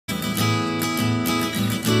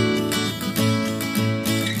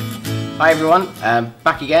Hi everyone,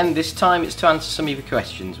 back again. This time it's to answer some of your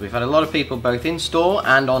questions. We've had a lot of people both in store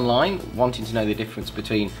and online wanting to know the difference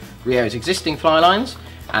between RIO's existing fly lines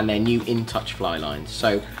and their new InTouch fly lines.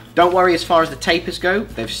 So don't worry as far as the tapers go,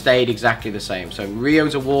 they've stayed exactly the same. So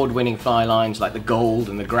RIO's award-winning fly lines like the Gold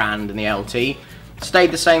and the Grand and the LT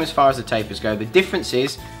stayed the same as far as the tapers go. The difference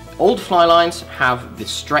is old fly lines have the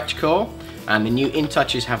stretch core and the new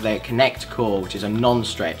InTouches have their connect core, which is a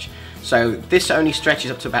non-stretch. So this only stretches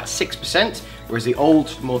up to about 6%, whereas the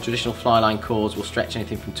old, more traditional fly line cores will stretch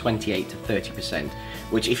anything from 28 to 30%,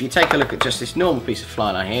 which if you take a look at just this normal piece of fly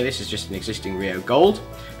line here, this is just an existing RIO Gold,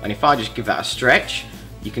 and if I just give that a stretch,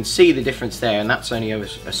 you can see the difference there, and that's only over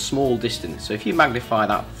a small distance. So if you magnify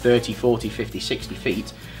that 30, 40, 50, 60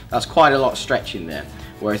 feet, that's quite a lot of stretch in there,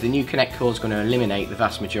 whereas the new connect core is going to eliminate the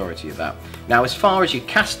vast majority of that. Now as far as your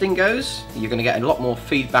casting goes, you're going to get a lot more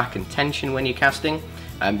feedback and tension when you're casting.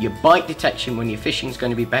 Your bite detection when you're fishing is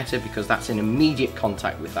going to be better because that's in immediate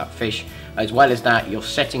contact with that fish. As well as that, your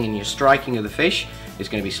setting and your striking of the fish is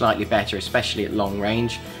going to be slightly better, especially at long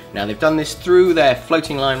range. Now they've done this through their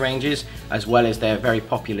floating line ranges as well as their very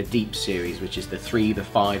popular deep series, which is the 3, the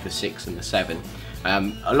 5, the 6 and the 7.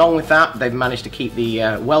 Along with that, they've managed to keep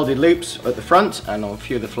the welded loops at the front, and on a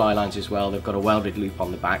few of the fly lines as well, they've got a welded loop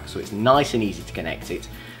on the back, so it's nice and easy to connect it.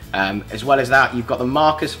 As well as that, you've got the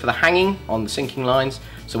markers for the hanging on the sinking lines,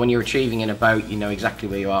 so when you're retrieving in a boat, you know exactly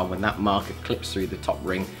where you are when that marker clips through the top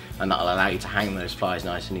ring, and that'll allow you to hang those flies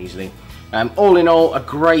nice and easily. All in all, a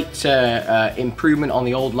great improvement on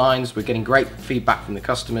the old lines. We're getting great feedback from the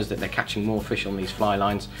customers that they're catching more fish on these fly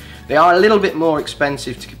lines. They are a little bit more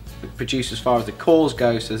expensive to produce as far as the cores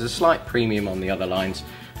go, so there's a slight premium on the other lines,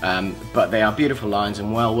 but they are beautiful lines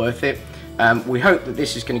and well worth it. We hope that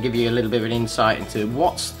this is going to give you a little bit of an insight into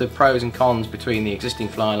what's the pros and cons between the existing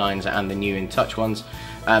fly lines and the new InTouch ones.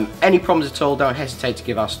 Any problems at all, don't hesitate to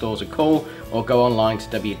give our stores a call or go online to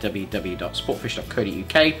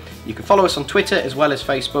www.sportfish.co.uk. You can follow us on Twitter as well as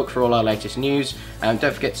Facebook for all our latest news.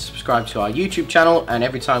 Don't forget to subscribe to our YouTube channel, and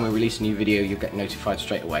every time we release a new video you'll get notified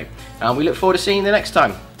straight away. And we look forward to seeing you the next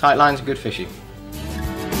time. Tight lines and good fishing.